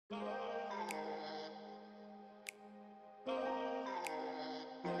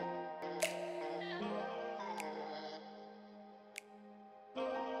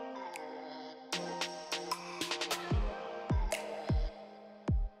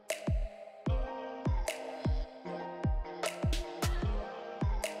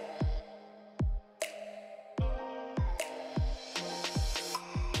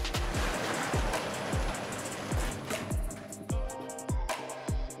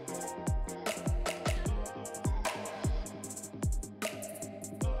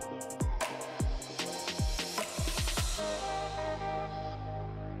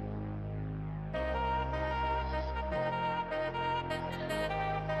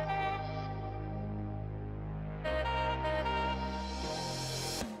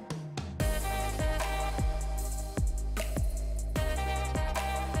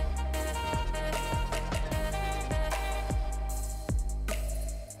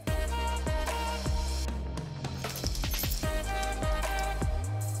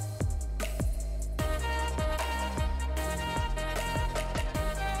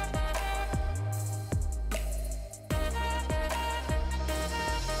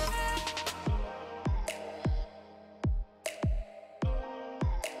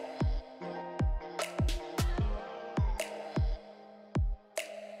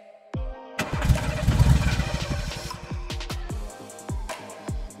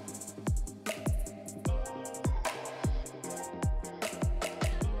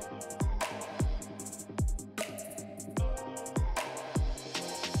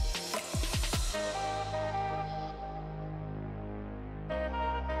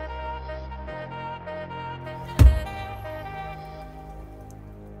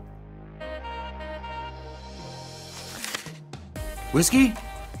Whiskey?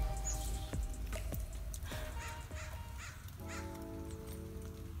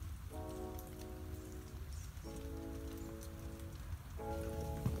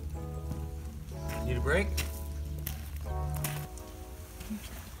 Need a break?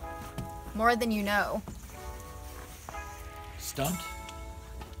 More than you know. Stumped?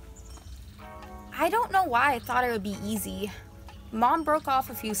 I don't know why I thought it would be easy. Mom broke off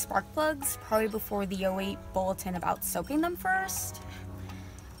a few spark plugs, probably before the '08 bulletin about soaking them first.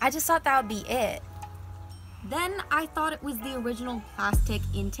 I just thought that would be it. Then I thought it was the original plastic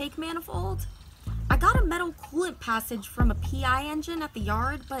intake manifold. I got a metal coolant passage from a PI engine at the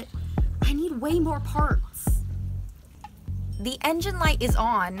yard, but I need way more parts. The engine light is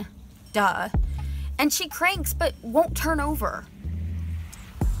on, duh, and she cranks but won't turn over.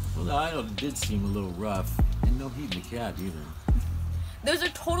 Well, the idle did seem a little rough, and no heat in the cab either. Those are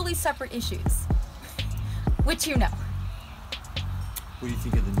totally separate issues, which you know. What do you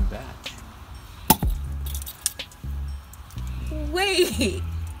think of the new batch? Wait!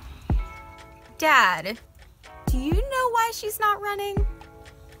 Dad, do you know why she's not running?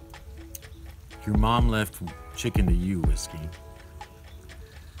 Your mom left chicken to you, Whiskey.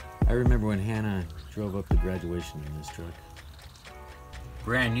 I remember when Hannah drove up to graduation in this truck.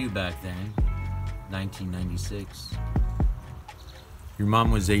 Brand new back then, 1996. Your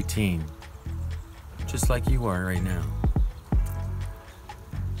mom was 18, just like you are right now.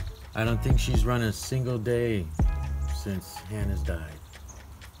 I don't think she's run a single day since Hannah's died.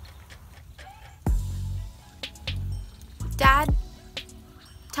 Dad,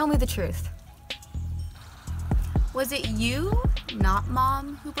 tell me the truth. Was it you, not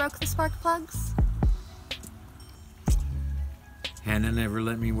Mom, who broke the spark plugs? Hannah never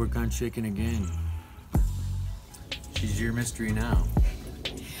let me work on chicken again. She's your mystery now.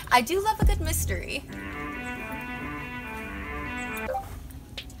 I do love a good mystery.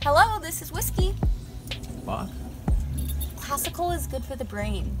 Hello, this is Whiskey. Bach? Classical is good for the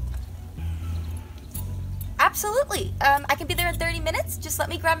brain. Absolutely. I can be there in 30 minutes. Just let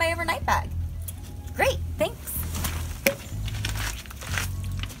me grab my overnight bag. Great, thanks.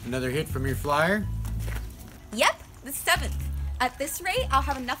 Another hit from your flyer? Yep, the 7th. At this rate, I'll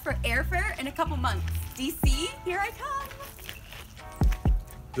have enough for airfare in a couple months. DC, here I come.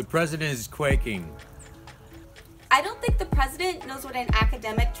 The president is quaking. I don't think the president knows what an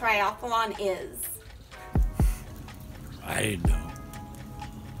academic triathlon is. I didn't know.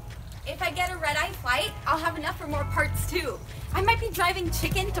 If I get a red-eye flight, I'll have enough for more parts too. I might be driving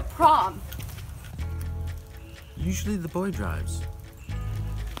chicken to prom. Usually the boy drives.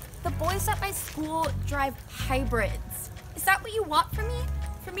 The boys at my school drive hybrids. Is that what you want from me?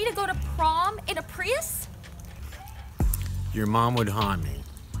 For me to go to prom in a Prius? Your mom would haunt me.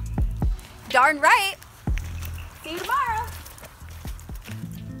 Darn right. See you tomorrow.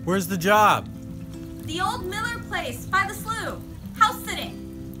 Where's the job? The old Miller place by the slough. House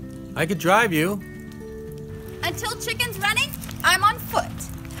sitting. I could drive you. Until chicken's running, I'm on foot.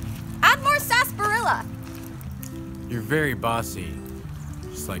 Add more sarsaparilla. You're very bossy,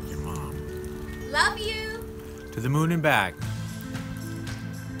 just like your mom. Love you. To the moon and back.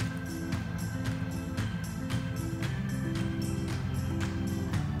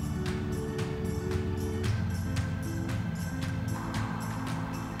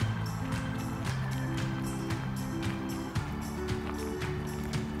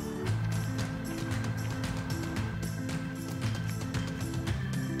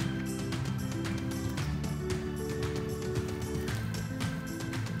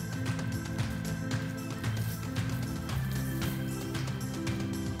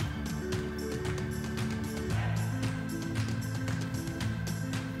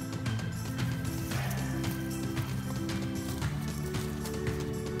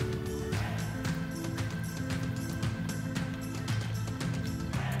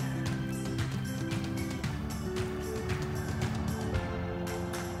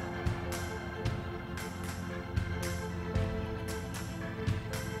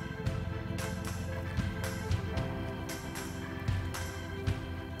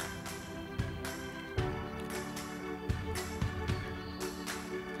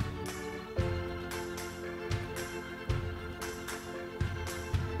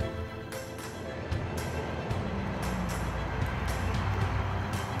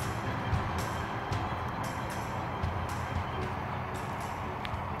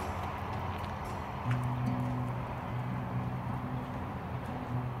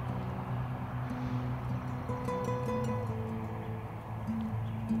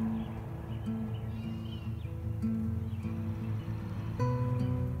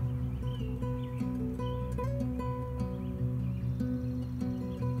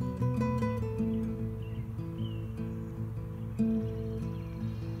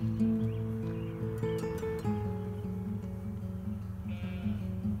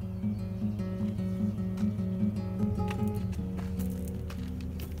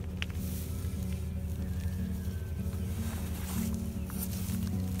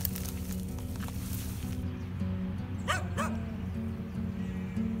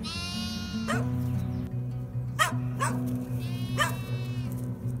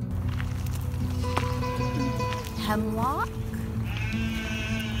 hemlock,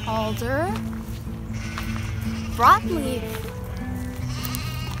 alder, broadleaf,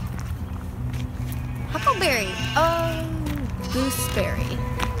 huckleberry, gooseberry.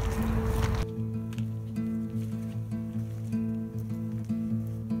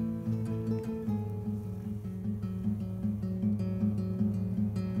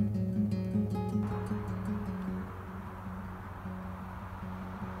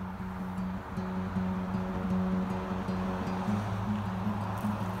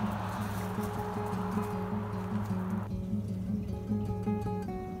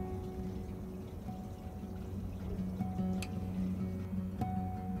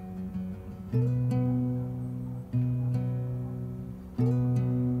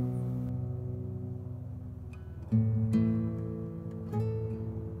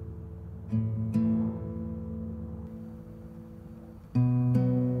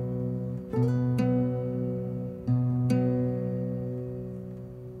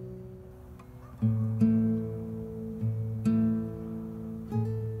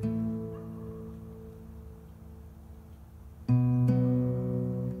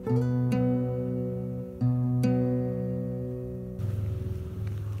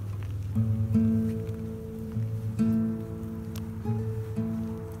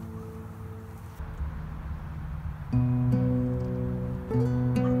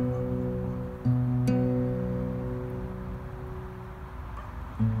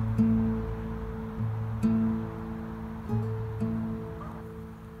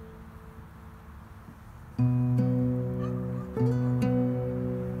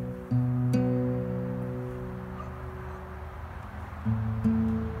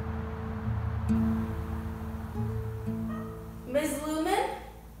 Ms. Lumen?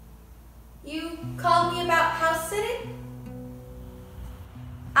 You called me about house sitting?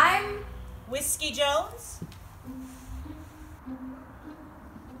 I'm... Whiskey Jones?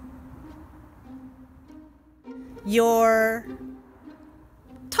 You're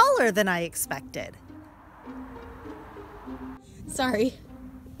taller than I expected. Sorry.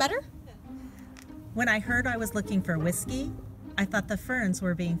 Better? When I heard I was looking for whiskey, I thought the ferns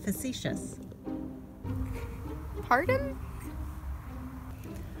were being facetious. Pardon?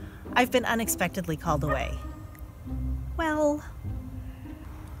 I've been unexpectedly called away. Well,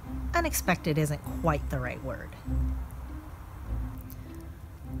 unexpected isn't quite the right word.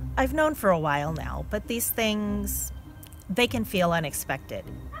 I've known for a while now, but these things, they can feel unexpected,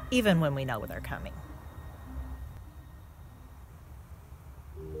 even when we know they're coming.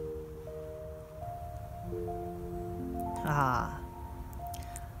 Ah,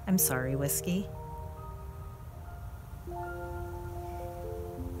 I'm sorry, Whiskey.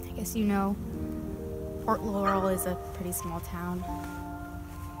 I guess you know, Port Laurel is a pretty small town.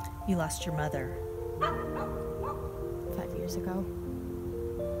 You lost your mother. 5 years ago.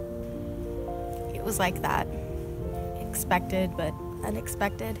 It was like that. Expected, but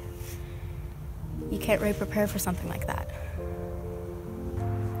unexpected. You can't really prepare for something like that.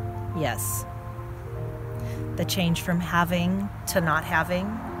 Yes. The change from having to not having,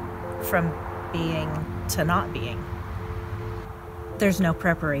 from being to not being. There's no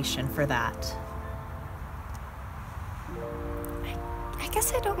preparation for that. I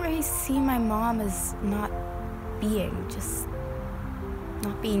guess I don't really see my mom as not being, just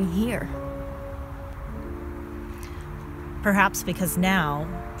not being here. Perhaps because now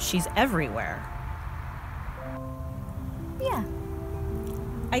she's everywhere. Yeah.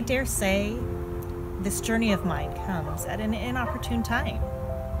 I dare say this journey of mine comes at an inopportune time.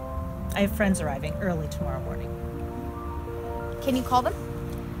 I have friends arriving early tomorrow morning. Can you call them?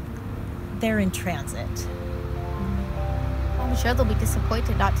 They're in transit. I'm sure they'll be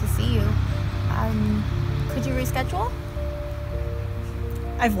disappointed not to see you. Could you reschedule?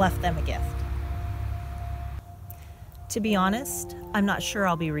 I've left them a gift. To be honest, I'm not sure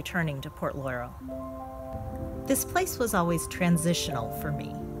I'll be returning to Port Laurel. This place was always transitional for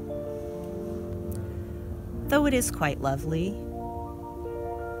me. Though it is quite lovely,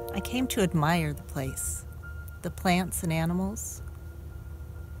 I came to admire the place, the plants and animals,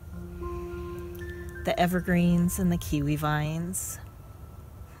 the evergreens and the kiwi vines,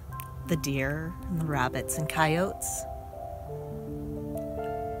 the deer and the rabbits and coyotes.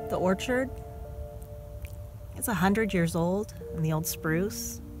 The orchard is 100 years old, and the old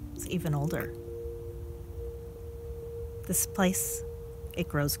spruce is even older. This place, it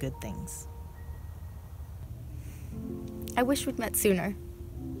grows good things. I wish we'd met sooner.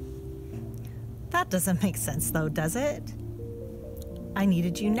 That doesn't make sense though, does it? I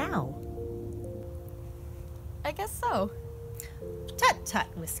needed you now. I guess so. Tut tut,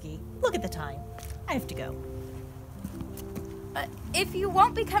 Whiskey. Look at the time. I have to go. If you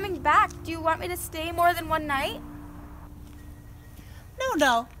won't be coming back, do you want me to stay more than one night?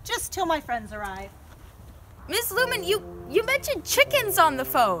 No, just till my friends arrive. Miss Lumen, you mentioned chickens on the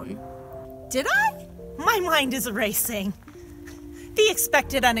phone. Did I? My mind is racing. The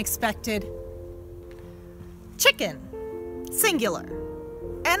expected unexpected. Chicken. Singular.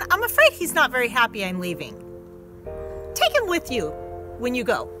 And I'm afraid he's not very happy I'm leaving. Take him with you when you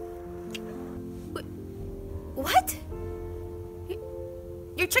go. What?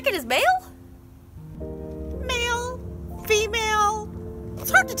 Your chicken is male? Male, female. It's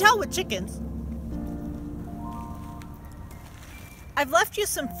hard to tell with chickens. I've left you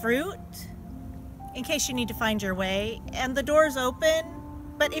some fruit in case you need to find your way, and the door's open,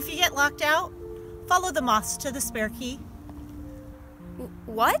 but if you get locked out, follow the moths to the spare key.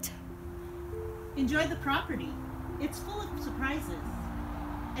 What? Enjoy the property. It's full of surprises.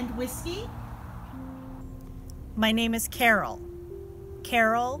 And whiskey? My name is Carol.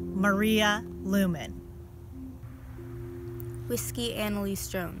 Carol Maria Lumen. Whiskey Annalise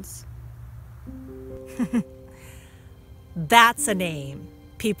Jones. That's a name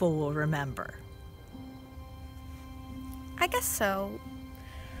people will remember. I guess so.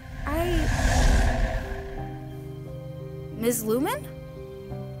 Ms. Lumen?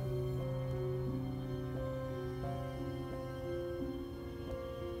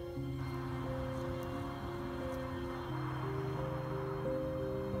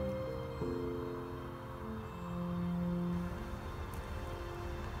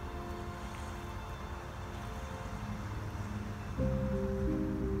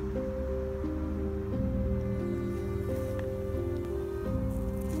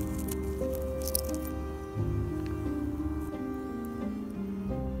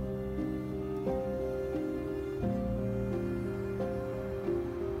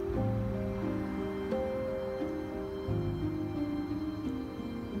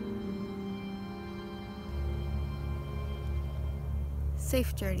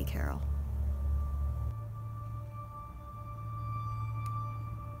 Safe journey, Carol.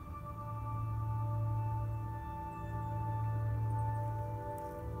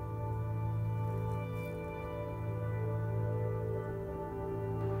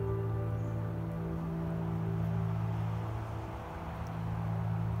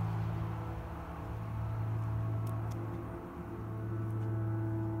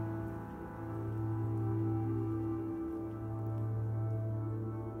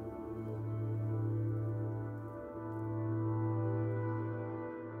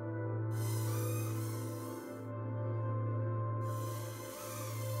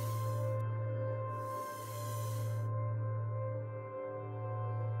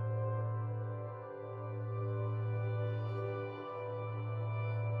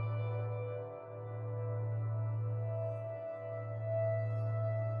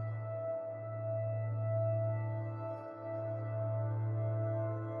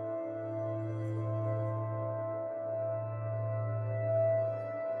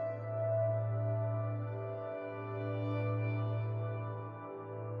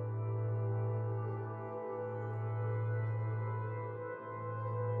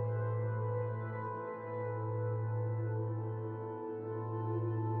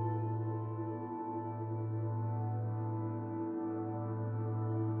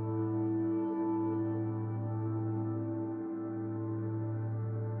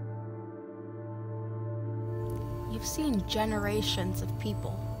 You've seen generations of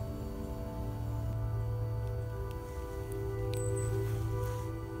people.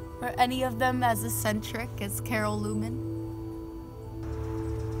 Were any of them as eccentric as Carol Lumen?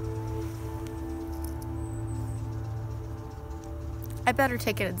 I better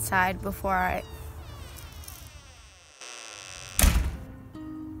take it inside before I...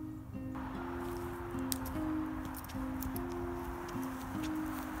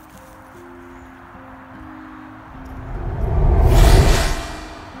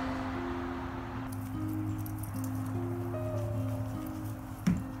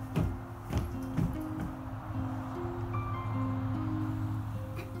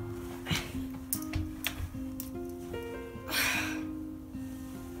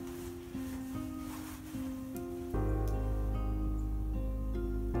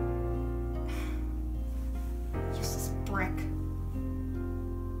 Brick.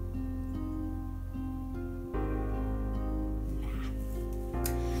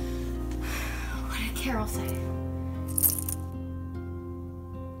 What did Carol say?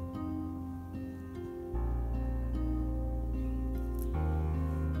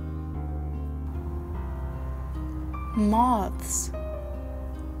 Moths.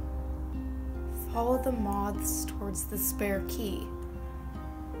 Follow the moths towards the spare key.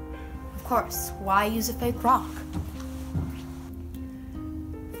 course, why use a fake rock?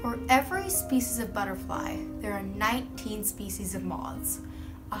 For every species of butterfly, there are 19 species of moths,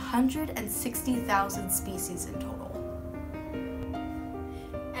 160,000 species in total.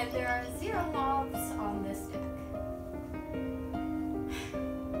 And there are 0 moths on this deck.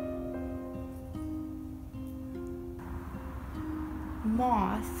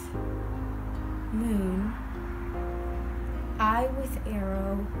 Moth, moon, eye with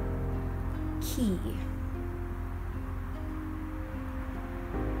arrow, key.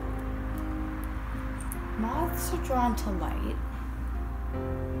 Moths are drawn to light,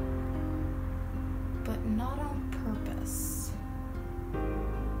 but not on purpose.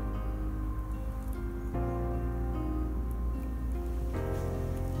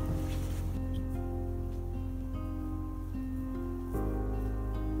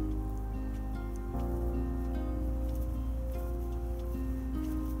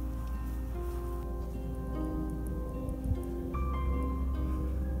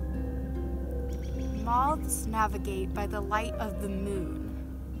 Moths navigate by the light of the moon.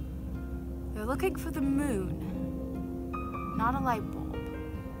 They're looking for the moon, not a light bulb.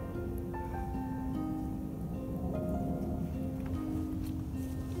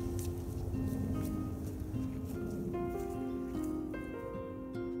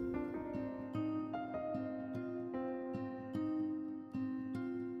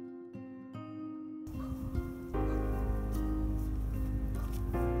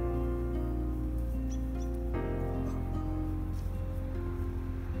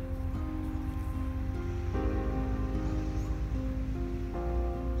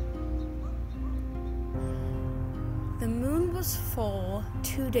 The moon was full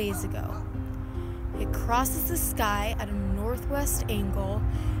 2 days ago. It crosses the sky at a northwest angle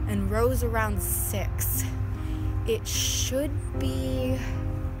and rose around 6. It should be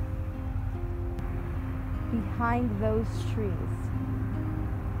behind those trees.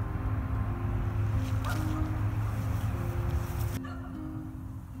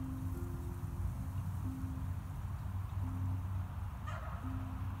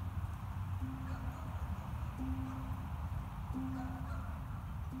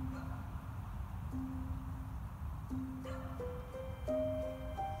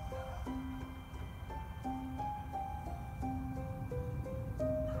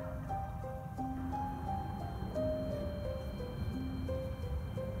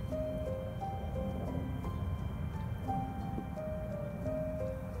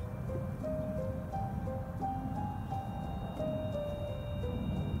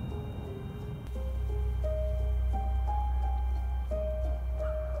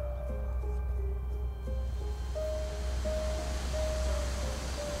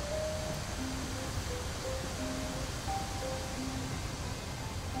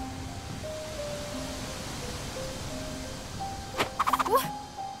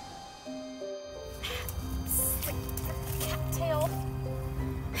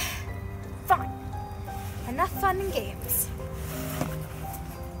 Fine. Enough fun and games.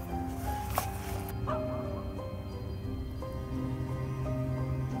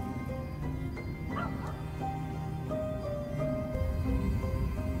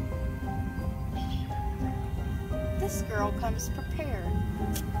 This girl comes prepared.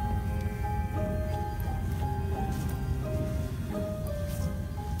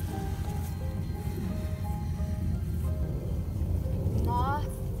 Moth,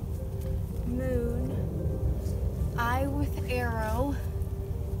 moon, eye with arrow,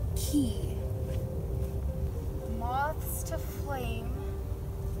 key. Moths to flame,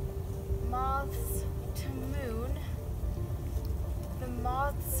 moths to moon. The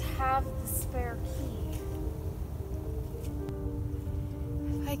moths have the spare key.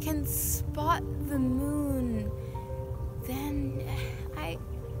 If I can spot the moon, then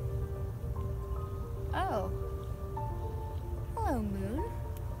Oh. Hello, moon.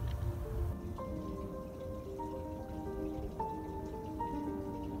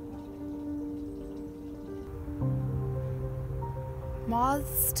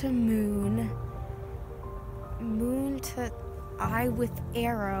 Moths to moon, moon to eye with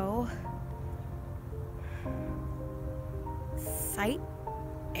arrow, sight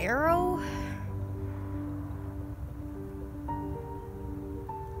arrow,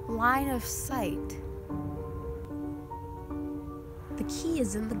 line of sight. The key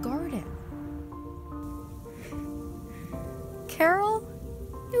is in the garden. Carol,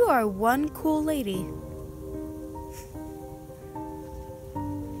 you are one cool lady.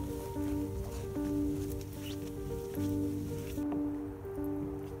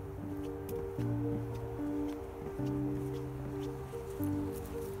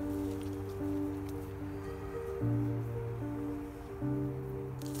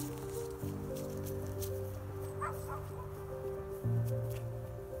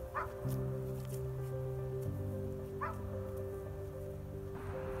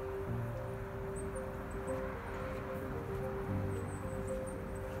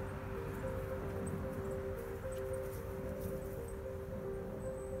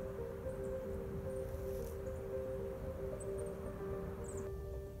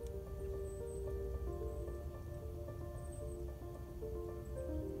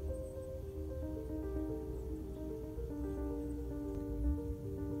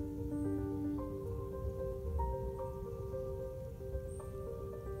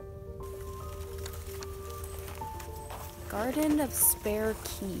 Garden of Spare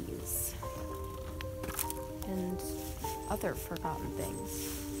Keys. And other forgotten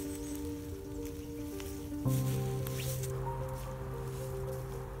things.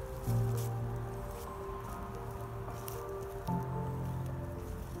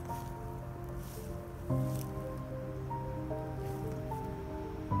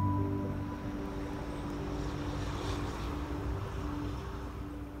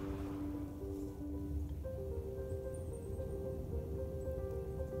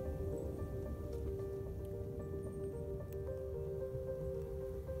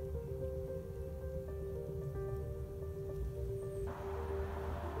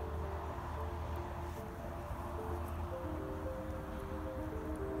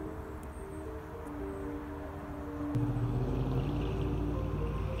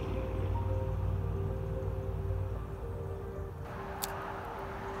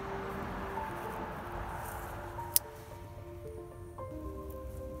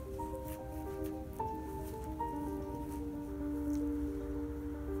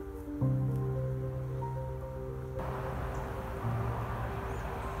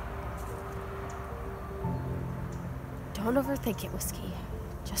 Don't overthink it, Whiskey.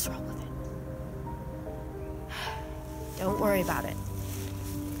 Just roll with it. Don't worry about it.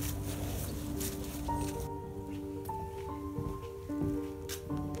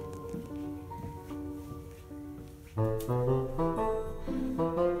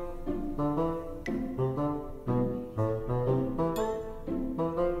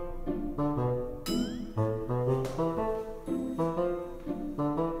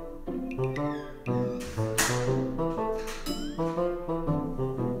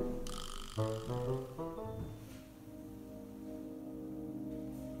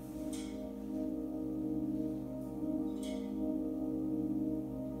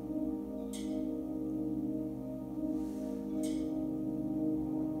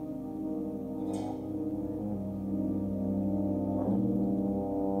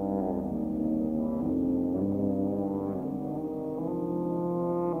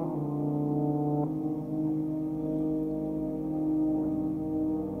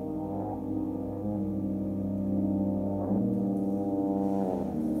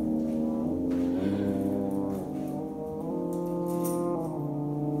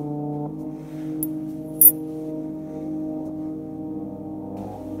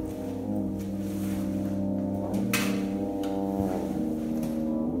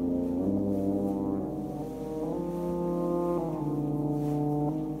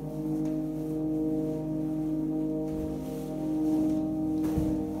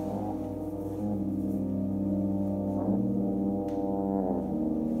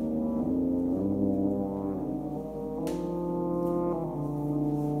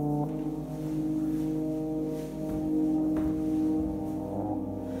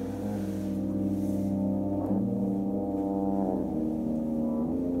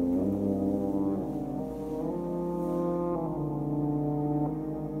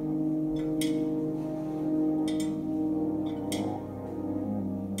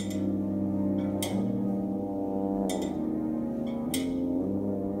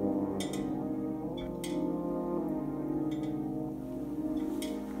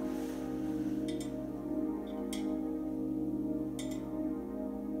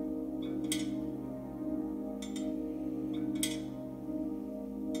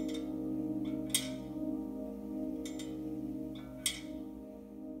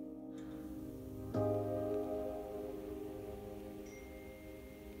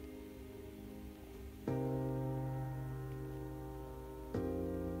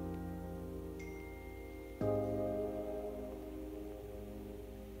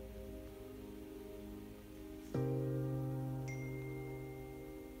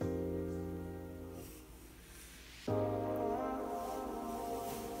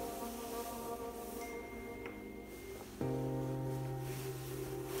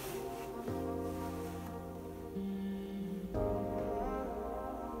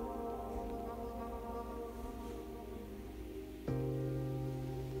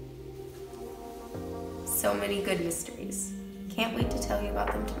 So many good mysteries. Can't wait to tell you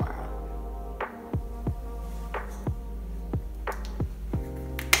about them tomorrow.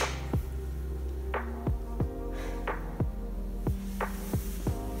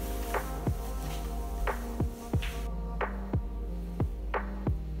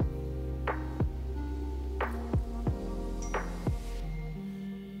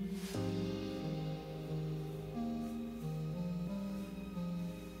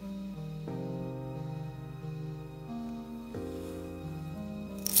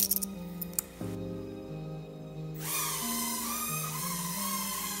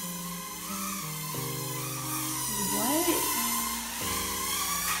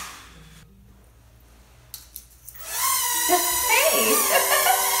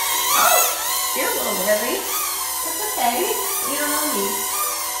 Oh, you're a little wary. That's okay. You don't know me.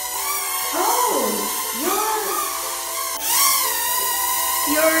 Oh,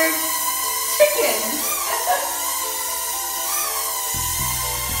 you're chicken.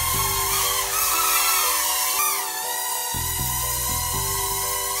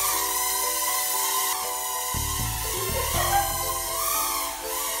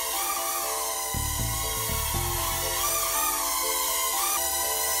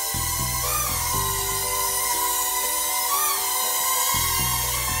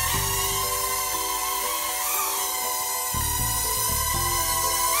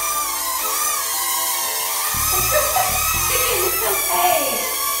 Chicken, it's okay.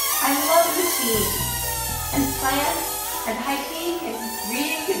 I love machines and plants and hiking and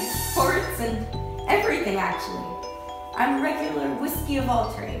reading and sports and everything actually. I'm regular whiskey of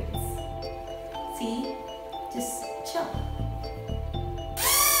all trades. See? Just chill.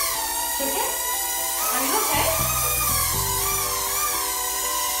 Chicken? Are you okay?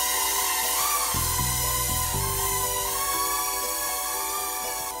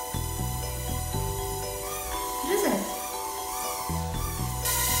 What is it?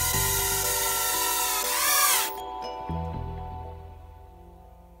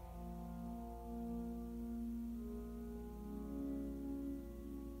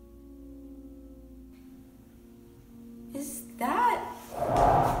 Is that?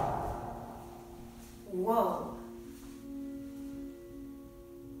 Whoa.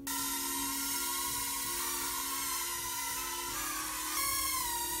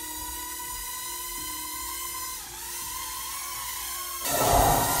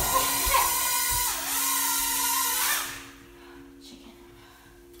 Chicken.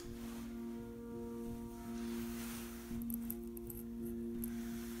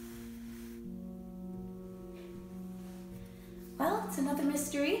 Well, it's another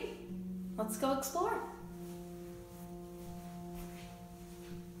mystery. Let's go explore.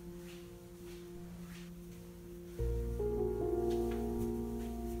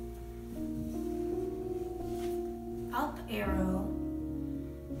 Up arrow,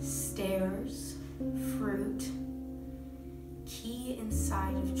 stairs, fruit, key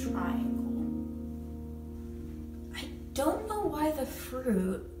inside of triangle. I don't know why the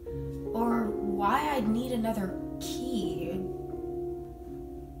fruit or why I'd need another key.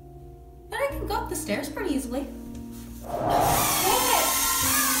 And I can go up the stairs pretty easily. Dang it!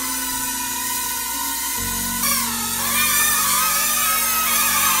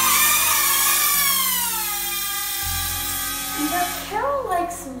 Now, Carol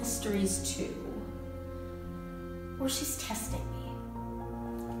likes mysteries too. Or she's testing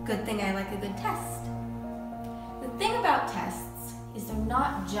me. Good thing I like a good test. The thing about tests is they're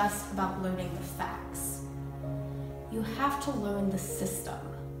not just about learning the facts. You have to learn the system.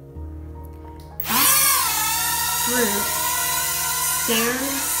 Fruit,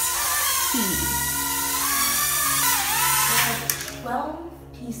 stairs, key. There are 12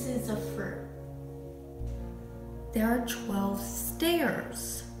 pieces of fruit. There are 12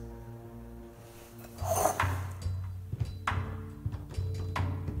 stairs.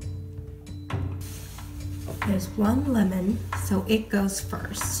 There's one lemon, so it goes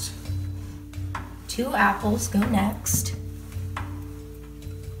first. 2 apples go next.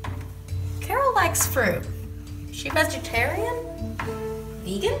 Carol likes fruit. She vegetarian?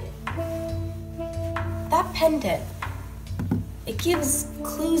 Vegan? That pendant, it gives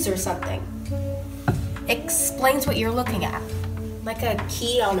clues or something. Explains what you're looking at, like a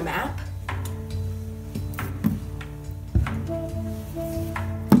key on a map.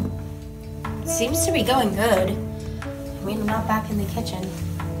 Seems to be going good. I mean, I'm not back in the kitchen.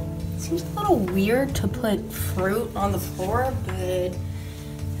 Seems a little weird to put fruit on the floor, but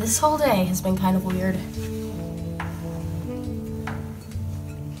this whole day has been kind of weird.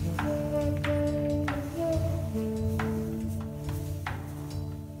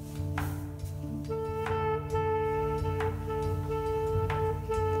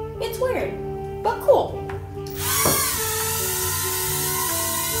 It's weird, but cool.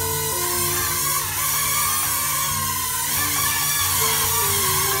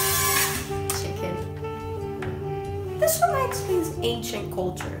 Chicken. This reminds me of ancient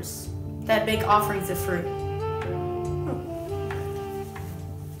cultures that make offerings of fruit.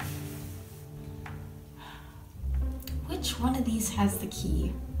 Which one of these has the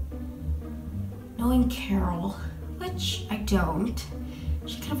key? Knowing Carol, which I don't,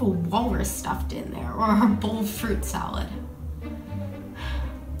 she could have a walrus stuffed in there or a bowl of fruit salad.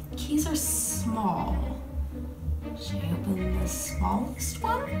 Keys are small. Should I open the smallest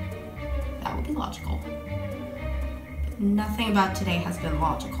one? That would be logical. But nothing about today has been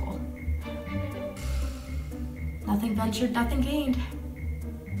logical. Nothing ventured, nothing gained.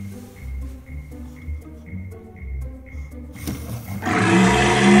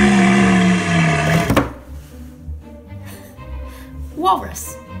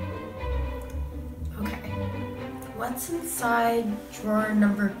 Walrus. Okay. What's inside drawer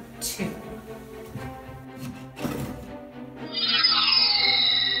number 2?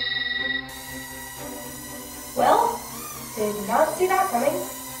 Well, did not see that coming.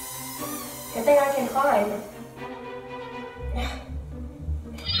 Good thing I can climb.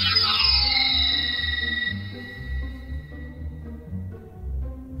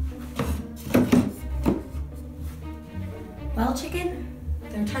 Well, chicken,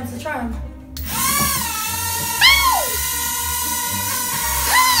 third time's the charm.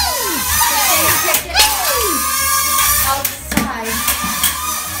 Outside.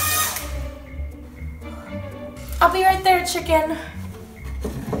 I'll be right there, chicken.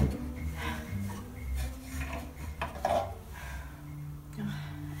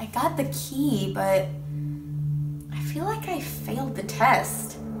 I got the key, but I feel like I failed the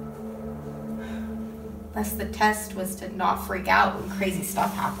test. Unless the test was to not freak out when crazy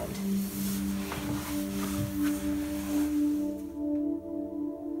stuff happened.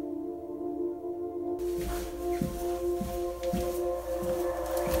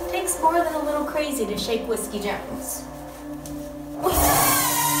 Takes more than a little crazy to shake Whiskey Jones.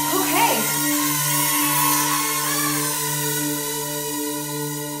 Okay.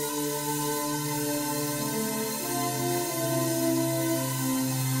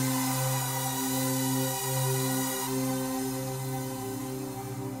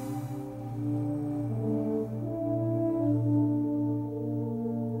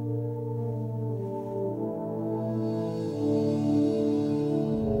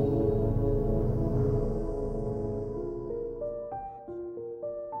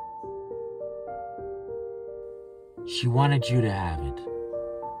 She wanted you to have it.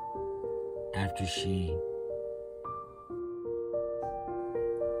 After she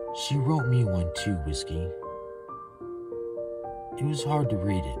wrote me one too, Whiskey. It was hard to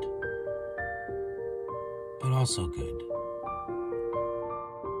read it, but also good.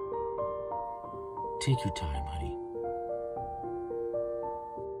 Take your time, honey.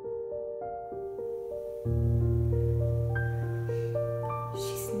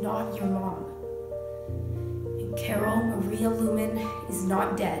 She's not your mom. And Carol Maria Lumen is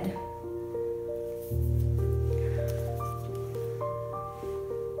not dead.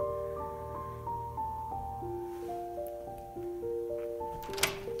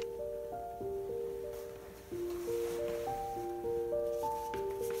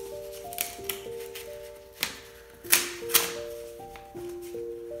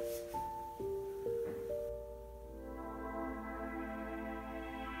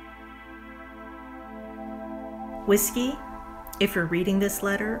 Whiskey, if you're reading this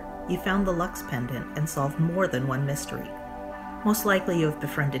letter, you found the Lux pendant and solved more than one mystery. Most likely you have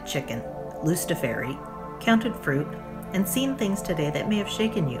befriended Chicken, loosed a fairy, counted fruit, and seen things today that may have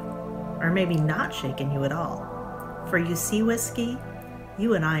shaken you, or maybe not shaken you at all. For you see, Whiskey,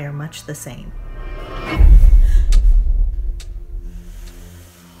 you and I are much the same.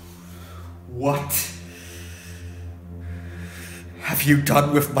 What have you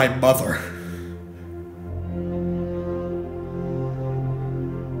done with my mother?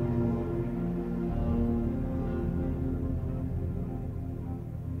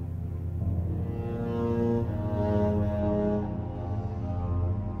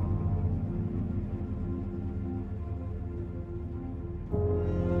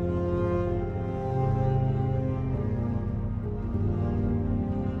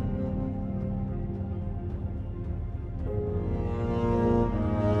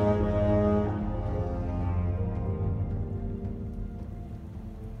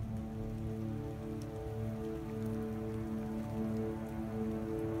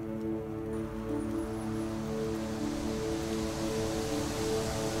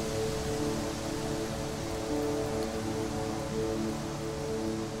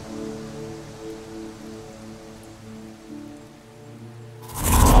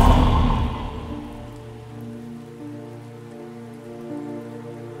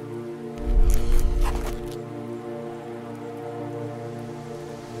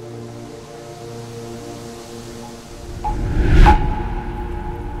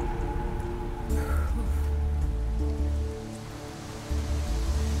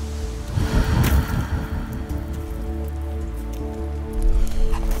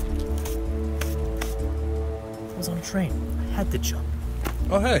 Was on a train. I had to jump.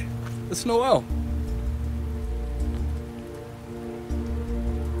 Oh, hey, it's Noel.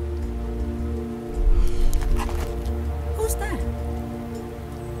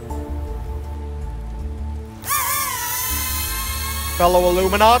 fellow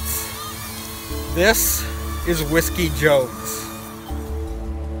Illuminauts. This is Whiskey Jones.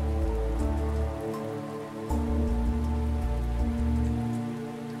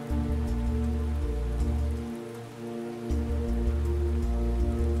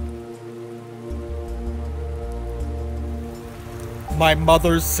 My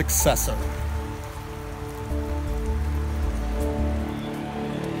mother's successor.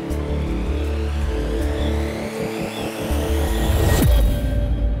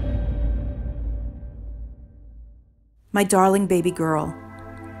 My darling baby girl,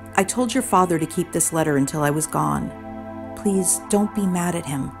 I told your father to keep this letter until I was gone. Please don't be mad at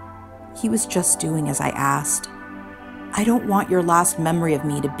him. He was just doing as I asked. I don't want your last memory of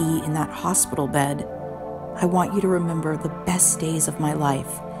me to be in that hospital bed. I want you to remember the best days of my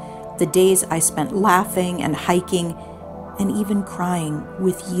life, the days I spent laughing and hiking and even crying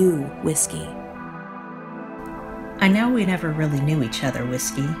with you, Whiskey. I know we never really knew each other,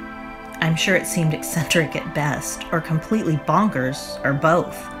 Whiskey. I'm sure it seemed eccentric at best, or completely bonkers, or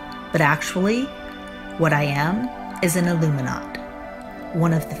both. But actually, what I am is an Illuminaut,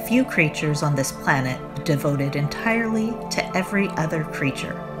 one of the few creatures on this planet devoted entirely to every other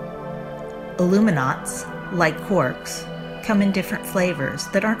creature. Illuminauts, like quarks, come in different flavors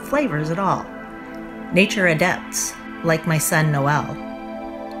that aren't flavors at all. Nature adepts, like my son Noel.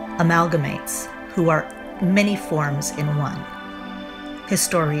 Amalgamates, who are many forms in one.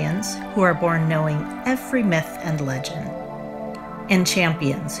 Historians, who are born knowing every myth and legend. And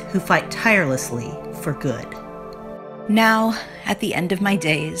champions, who fight tirelessly for good. Now, at the end of my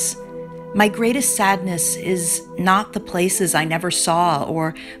days, my greatest sadness is not the places I never saw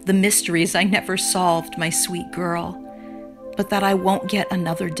or the mysteries I never solved, my sweet girl, but that I won't get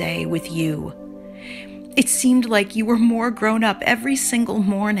another day with you. It seemed like you were more grown up every single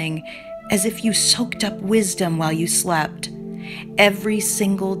morning, as if you soaked up wisdom while you slept. Every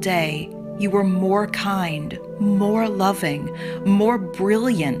single day, you were more kind, more loving, more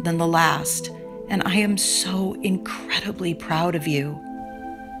brilliant than the last, and I am so incredibly proud of you.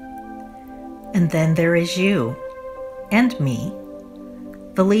 And then there is you, and me,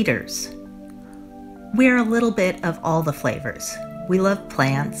 the leaders. We're a little bit of all the flavors. We love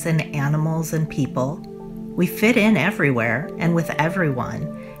plants and animals and people. We fit in everywhere and with everyone,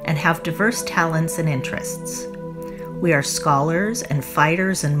 and have diverse talents and interests. We are scholars and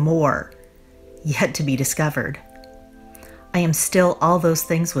fighters and more, yet to be discovered. I am still all those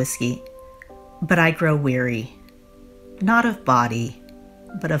things, Whiskey, but I grow weary. Not of body,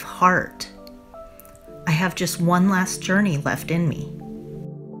 but of heart. I have just one last journey left in me.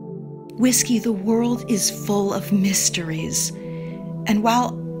 Whiskey, the world is full of mysteries, and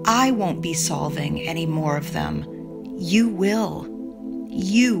while I won't be solving any more of them, you will.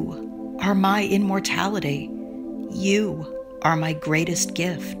 You are my immortality. You are my greatest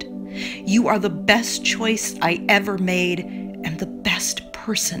gift. You are the best choice I ever made and the best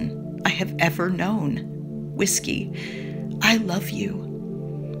person I have ever known. Whiskey, I love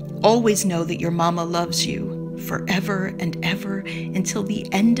you. Always know that your mama loves you forever and ever until the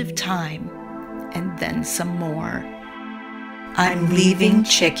end of time, and then some more. I'm leaving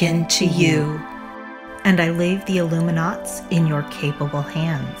Chicken to you. And I leave the Illuminauts in your capable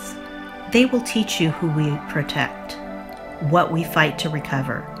hands. They will teach you who we protect, what we fight to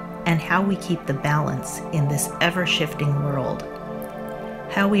recover, and how we keep the balance in this ever-shifting world.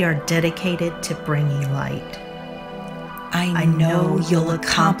 How we are dedicated to bringing light. I know you'll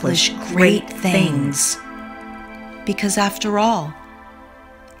accomplish great things. Because after all,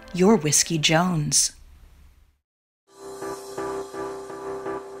 you're Whiskey Jones.